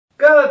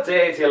Good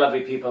day to you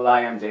lovely people.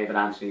 I am David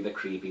Anthony, the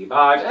creepy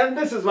bard, and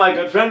this is my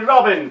good friend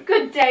Robyn.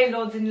 Good day,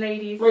 lords and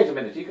ladies. Wait a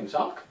minute, you can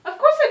talk? Of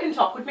course I can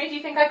talk. What made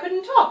you think I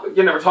couldn't talk?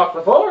 You never talked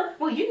before?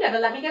 Well, you never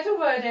let me get a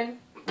word in.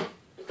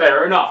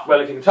 Fair enough.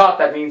 Well, if you can talk,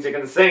 that means you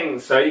can sing,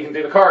 so you can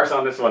do the chorus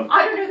on this one.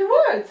 I don't know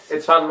the words.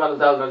 It's Father Rattle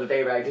Down on the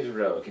day I did a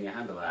row. Can you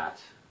handle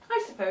that?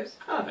 I suppose.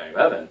 Ah, very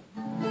well then.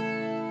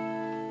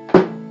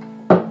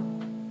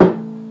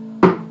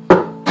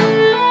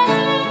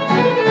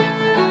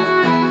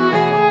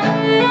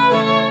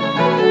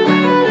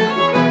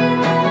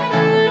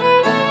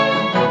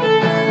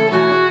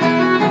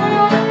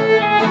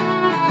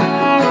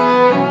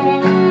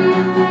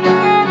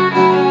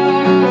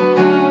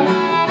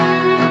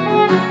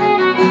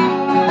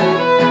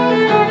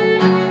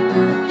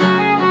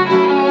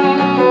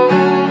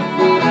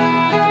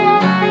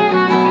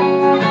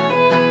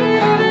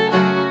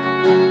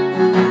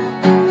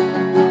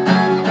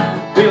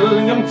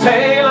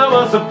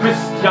 A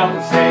brisk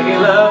young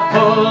sailor,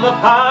 full of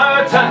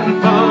heart and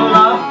full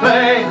of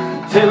play,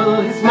 till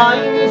his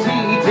mind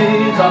he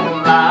did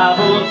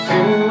unravel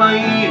to a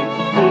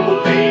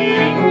youthful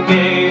lady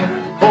gay.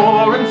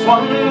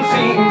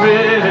 420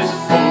 British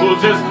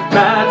soldiers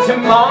met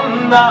him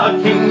on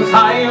the King's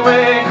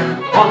Highway,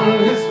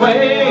 on his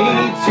way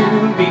to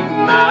be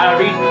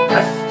married,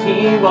 lest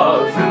he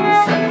was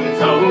sent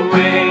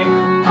away.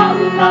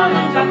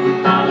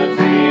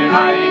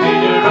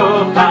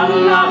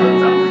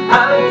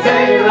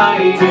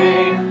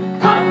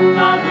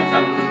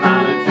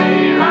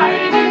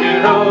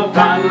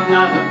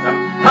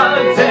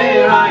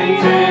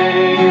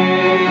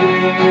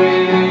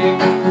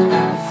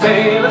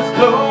 Sailor's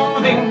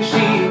clothing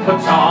she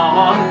put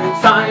on,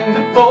 signed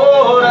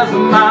aboard as a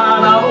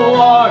man of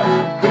war.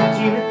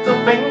 Pretty little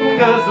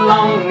fingers,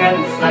 long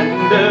and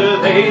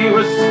slender, they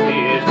were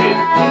smeared with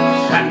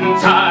bleach and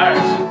tar.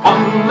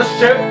 On the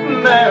ship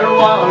there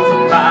was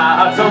a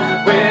battle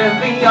with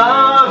the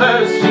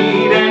others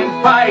she didn't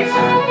fight.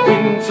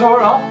 Wind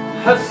tore off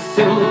her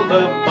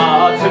silver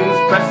buttons,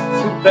 pressed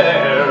to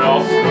bear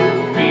all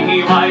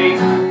snowy white.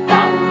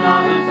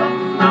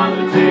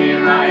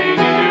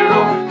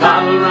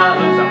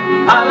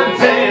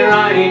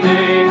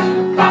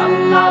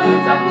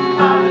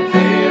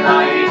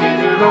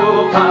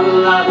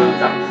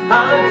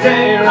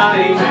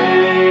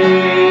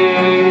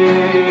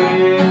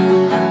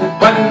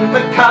 When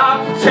the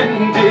captain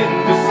did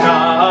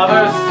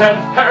discover, said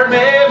her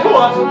maid,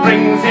 what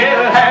brings you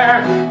here?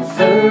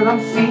 Sir, I'm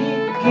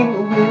seeking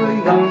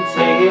William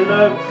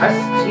Taylor,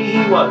 pressed he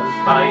was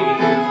by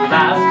you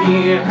last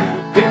year.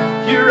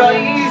 If you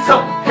rise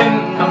up in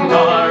the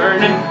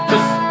morning,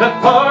 just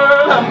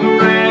before the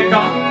break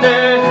of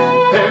day,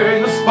 there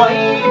you'll spy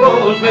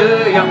old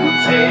William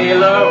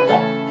Taylor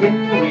walking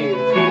with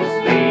his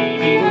lady.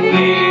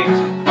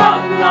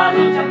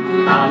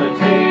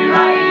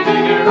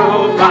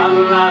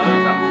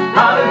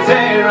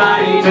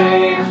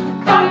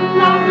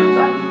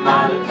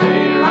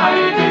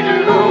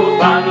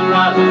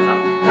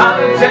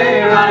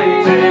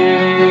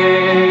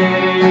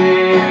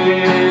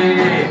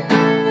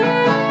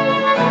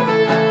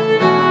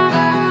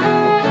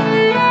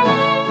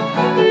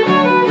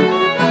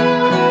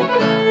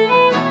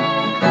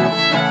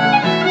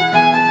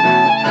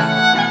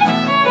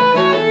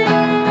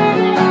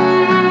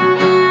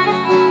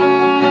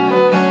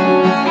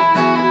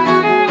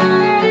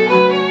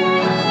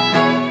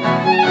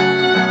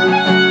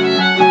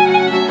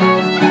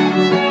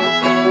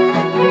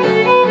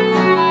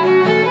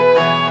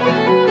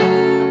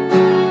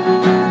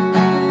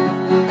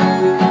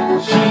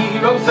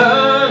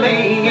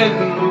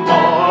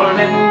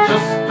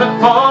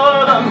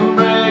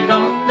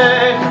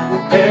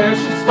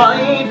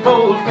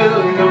 Old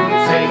William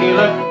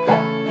Taylor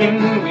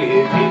walking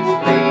with his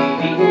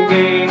lady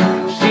gay.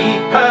 She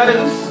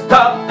produced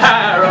a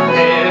pair of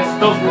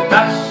pistols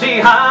that she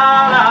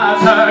had at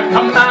her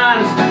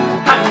command,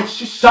 and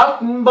she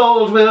shot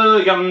bold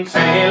William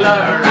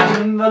Taylor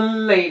and the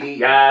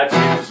lady at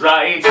his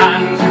right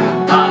hand.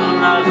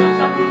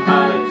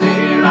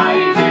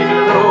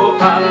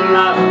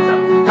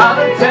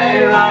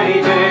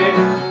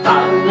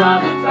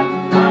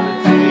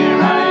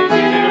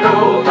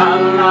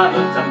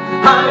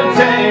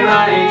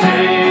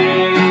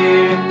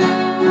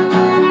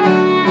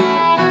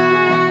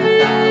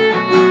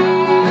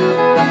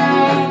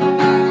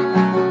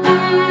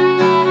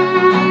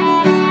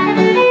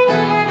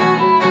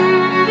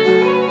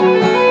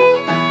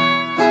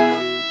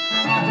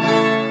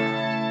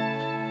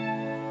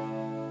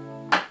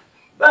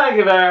 Thank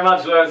you very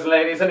much, lords and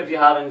ladies, and if you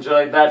have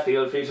enjoyed that,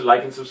 feel free to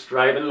like and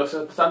subscribe and look us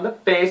up on the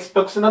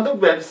Facebooks and on the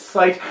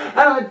website, and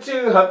I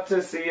do hope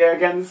to see you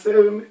again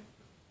soon.